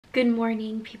Good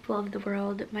morning, people of the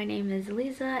world. My name is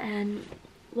Aliza and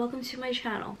welcome to my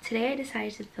channel. Today I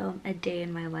decided to film a day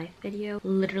in my life video.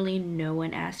 Literally no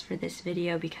one asked for this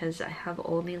video because I have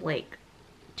only like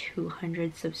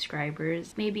 200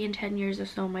 subscribers. Maybe in 10 years or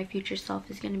so my future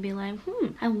self is gonna be like,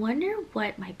 I wonder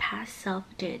what my past self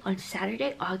did on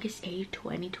Saturday, August 8,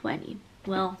 2020.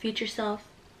 Well, future self,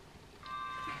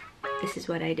 this is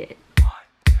what I did. 1,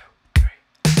 2, 3.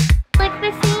 Click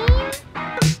the scene.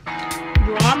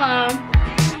 Drama.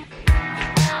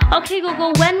 Okay,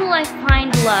 Google, when will I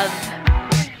find love?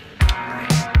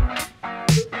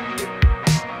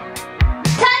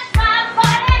 Touch my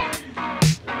body!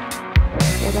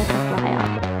 Yeah, that's a fly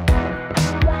up.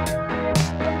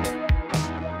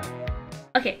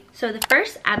 Okay, so the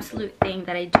first absolute thing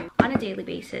that I do on a daily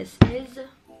basis is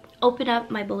open up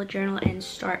my bullet journal and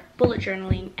start bullet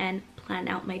journaling and plan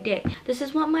out my day. This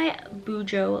is what my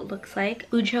bujo looks like.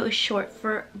 Bujo is short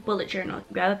for bullet journal.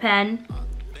 Grab a pen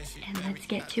and let's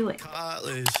get to it. Her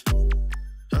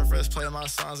friends play my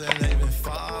songs and they've been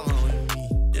following me.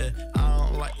 Yeah, I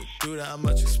don't like to do that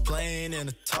much explaining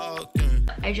and talking.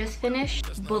 I just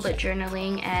finished bullet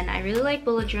journaling and I really like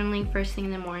bullet journaling first thing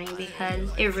in the morning because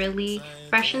it really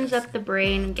freshens up the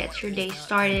brain, gets your day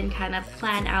started, and kind of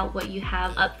plan out what you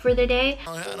have up for the day. I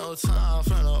don't have no time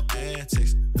for no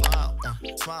antics.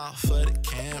 Smile for the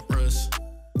cameras.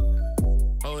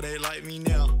 Oh, they like me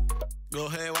now. Go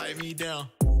ahead, wipe me down.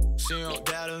 She don't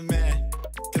doubt a man,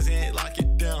 cause he ain't lock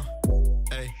it down.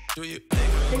 Hey, do you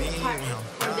think this part is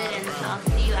forbidden, so I'll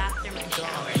see you after my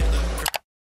shower.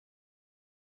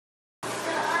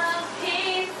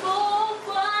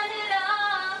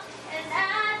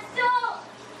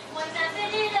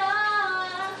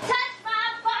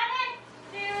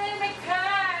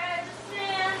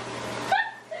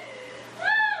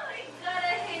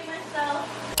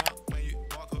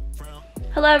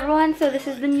 Hello everyone, so this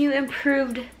is the new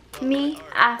improved me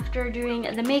after doing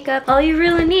the makeup. All you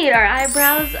really need are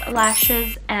eyebrows,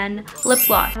 lashes, and lip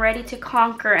gloss. I'm ready to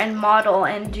conquer and model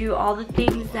and do all the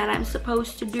things that I'm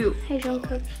supposed to do. Hey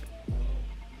Jingle,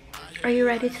 are you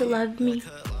ready to love me?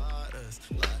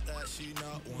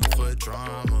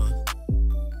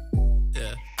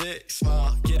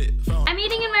 I'm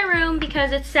eating in my room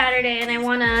because it's Saturday and I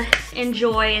want to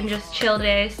enjoy and just chill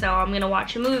today, so I'm gonna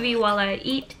watch a movie while I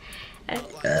eat.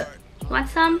 Want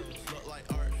some?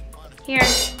 Here.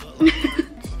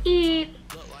 Let's eat.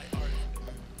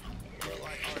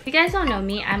 If you guys don't know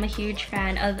me, I'm a huge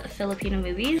fan of Filipino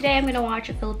movies. Today I'm gonna watch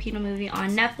a Filipino movie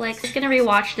on Netflix. I'm just gonna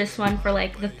rewatch this one for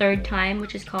like the 3rd time,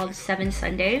 which is called 7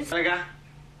 Sundays.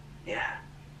 Yeah.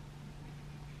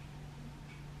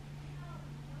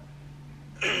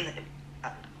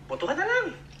 Boto ka na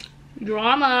lang.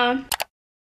 Drama.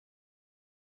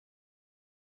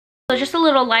 So just a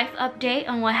little life update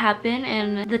on what happened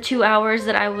in the 2 hours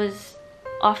that I was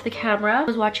off the camera. I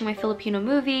was watching my Filipino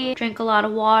movie, drank a lot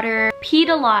of water, peed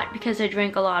a lot because I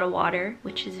drank a lot of water,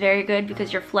 which is very good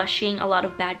because you're flushing a lot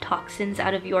of bad toxins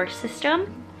out of your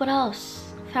system. What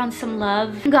else? Found some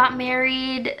love, got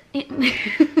married,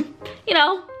 you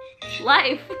know,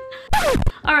 life.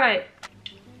 All right.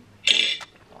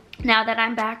 Now that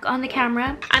I'm back on the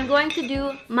camera, I'm going to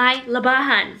do my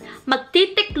labahan.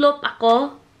 Magtitiklop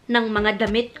ako ng mga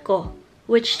damit ko,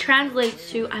 which translates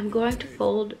to I'm going to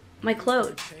fold my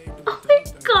clothes. Oh my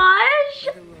gosh!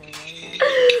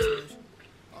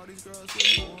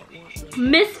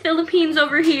 Miss Philippines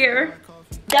over here.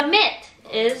 Damit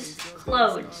is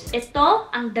clothes.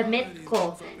 Ito ang damit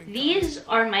ko. These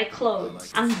are my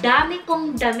clothes. Ang dami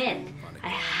kong damit.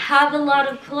 I have a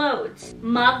lot of clothes.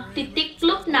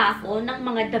 Magtitiklop na ako ng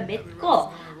mga damit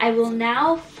ko. I will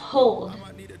now fold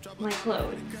my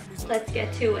clothes. Let's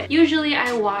get to it. Usually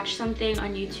I watch something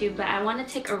on YouTube, but I want to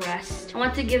take a rest. I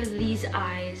want to give these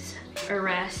eyes a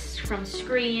rest from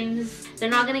screens. They're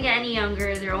not gonna get any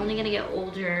younger, they're only gonna get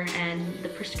older, and the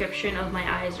prescription of my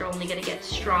eyes are only gonna get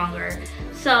stronger.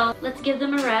 So let's give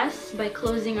them a rest by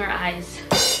closing our eyes.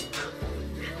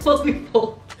 While we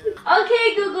fold.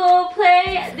 Okay Google,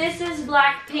 play This Is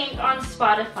Blackpink on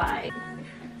Spotify.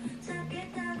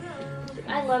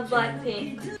 I love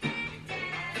Blackpink.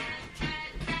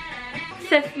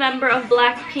 5th member of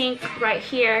Blackpink right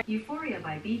here. Euphoria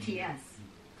by BTS.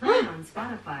 Playing on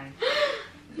Spotify.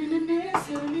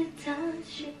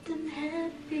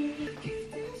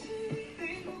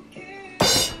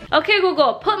 Okay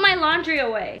Google, put my laundry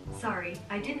away. Sorry,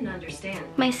 I didn't understand.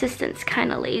 My assistant's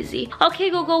kind of lazy. Okay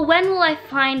Google, when will I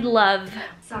find love?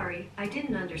 Sorry, I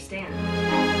didn't understand.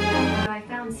 But I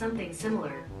found something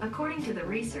similar. According to the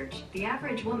research, the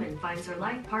average woman finds her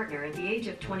life partner at the age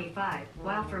of 25,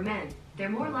 while for men, They're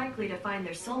more likely to find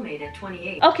their soulmate at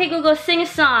 28. Okay, Google, sing a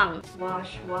song.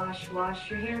 Wash, wash,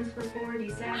 wash your hands for 40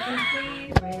 seconds,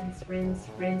 please. Rinse, rinse,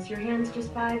 rinse your hands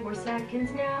just 5 more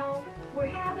seconds now. We're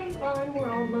having fun, we're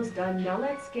almost done. Now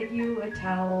let's get you a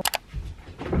towel.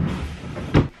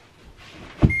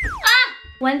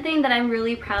 One thing that I'm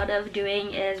really proud of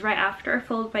doing is right after I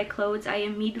fold my clothes, I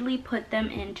immediately put them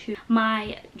into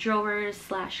my drawers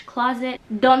slash closet.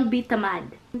 Don't be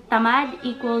tamad. Tamad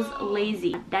equals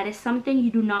lazy. That is something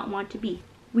you do not want to be.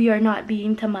 We are not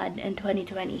being tamad in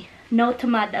 2020. No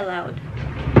tamad allowed.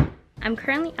 I'm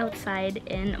currently outside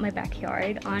in my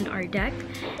backyard on our deck,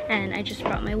 and I just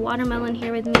brought my watermelon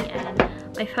here with me and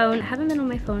my phone. I haven't been on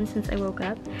my phone since I woke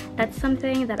up. That's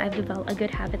something that I've developed, a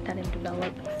good habit that I've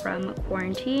developed from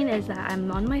quarantine, is that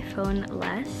I'm on my phone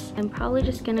less. I'm probably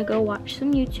just gonna go watch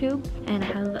some YouTube and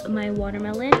have my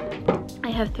watermelon. I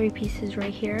have 3 pieces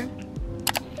right here.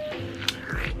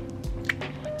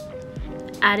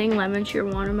 Adding lemon to your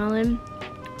watermelon,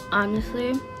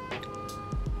 honestly,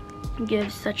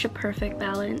 gives such a perfect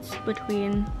balance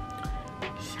between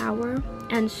sour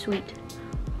and sweet.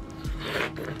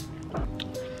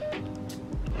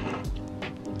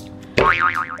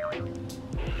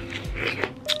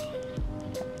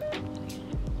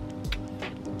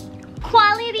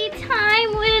 Quality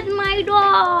time with my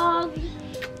dog.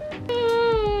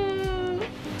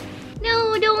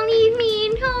 No, don't leave me,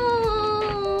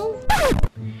 no.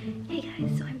 Hey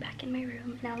guys, so I'm back in my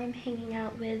room. Now I'm hanging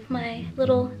out with my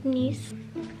little niece.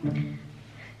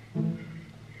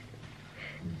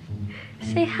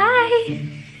 Say hi.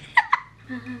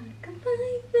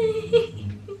 Goodbye.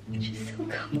 She's so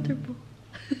comfortable.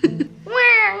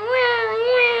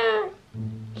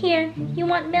 Here, you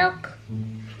want milk?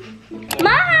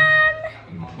 Mom!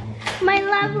 My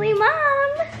lovely mom!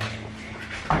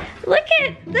 Look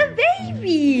at the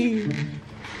baby!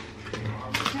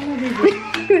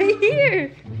 Right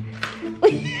here!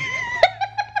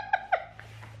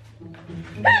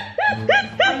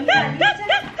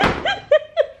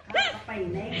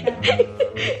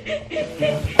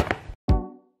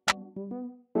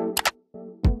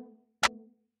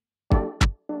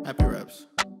 Happy raps.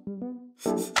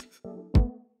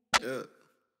 Yeah.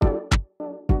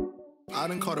 I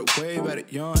done caught a wave at a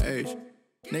young age.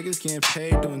 Niggas getting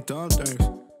paid doing dumb things.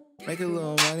 Make a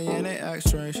little money and they act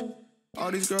strange.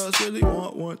 All these girls really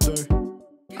want one thing.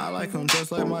 I like them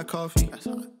just like my coffee.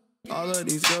 All of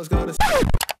these girls gotta.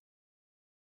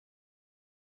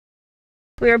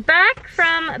 We're back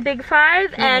from Big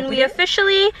 5 and we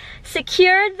officially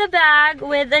secured the bag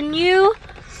with a new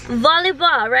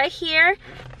volleyball right here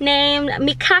named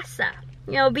Mikasa.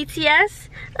 You know BTS?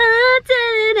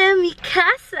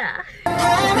 Mikasa.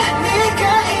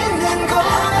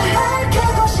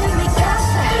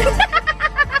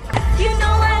 You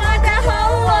know I like that.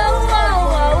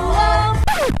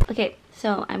 Okay,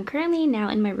 so I'm currently now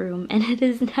in my room and it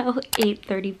is now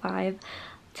 8:35.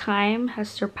 Time has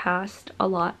surpassed a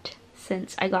lot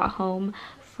since I got home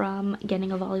from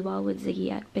getting a volleyball with Ziggy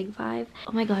at Big 5.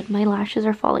 Oh my god, my lashes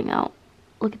are falling out.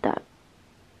 Look at that.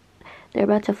 They're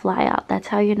about to fly out. That's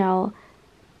how you know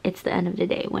it's the end of the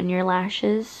day, when your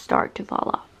lashes start to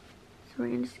fall off. So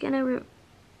we're just gonna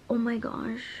oh my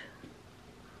gosh.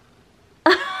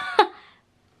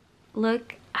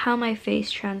 Look how my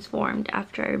face transformed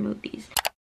after I removed these.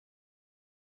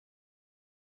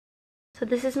 So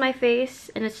this is my face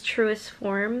in its truest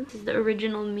form. This is the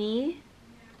original me.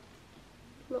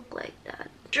 Look like that.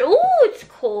 Oh, it's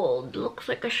cold. Looks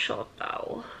like a shot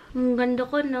though. Ang ganda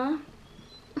ko, no?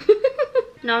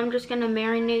 Now I'm just gonna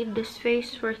marinate this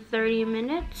face for 30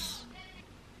 minutes.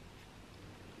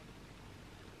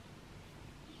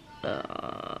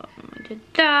 I did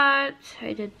that,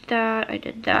 I did that, I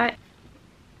did that.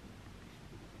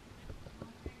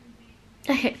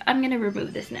 Okay, I'm gonna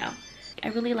remove this now. I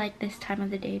really like this time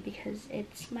of the day because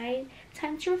it's my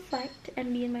time to reflect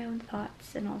and be in my own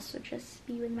thoughts, and also just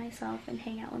be with myself and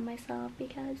hang out with myself,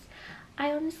 because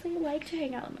I honestly like to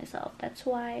hang out with myself. That's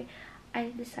why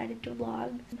I decided to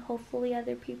vlog. And hopefully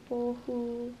other people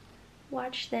who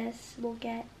watch this will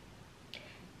get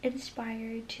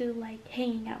inspired to like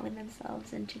hanging out with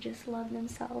themselves and to just love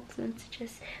themselves and to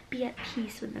just be at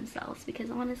peace with themselves,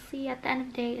 because honestly at the end of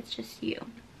the day it's just you.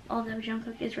 Although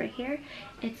Jungkook is right here,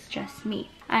 it's just me.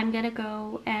 I'm gonna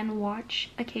go and watch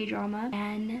a K-drama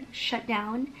and shut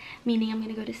down, meaning I'm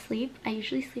gonna go to sleep. I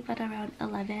usually sleep at around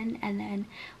 11 and then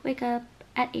wake up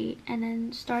at 8 and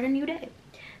then start a new day.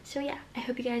 So yeah, I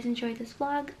hope you guys enjoyed this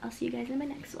vlog. I'll see you guys in my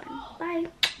next one. Bye!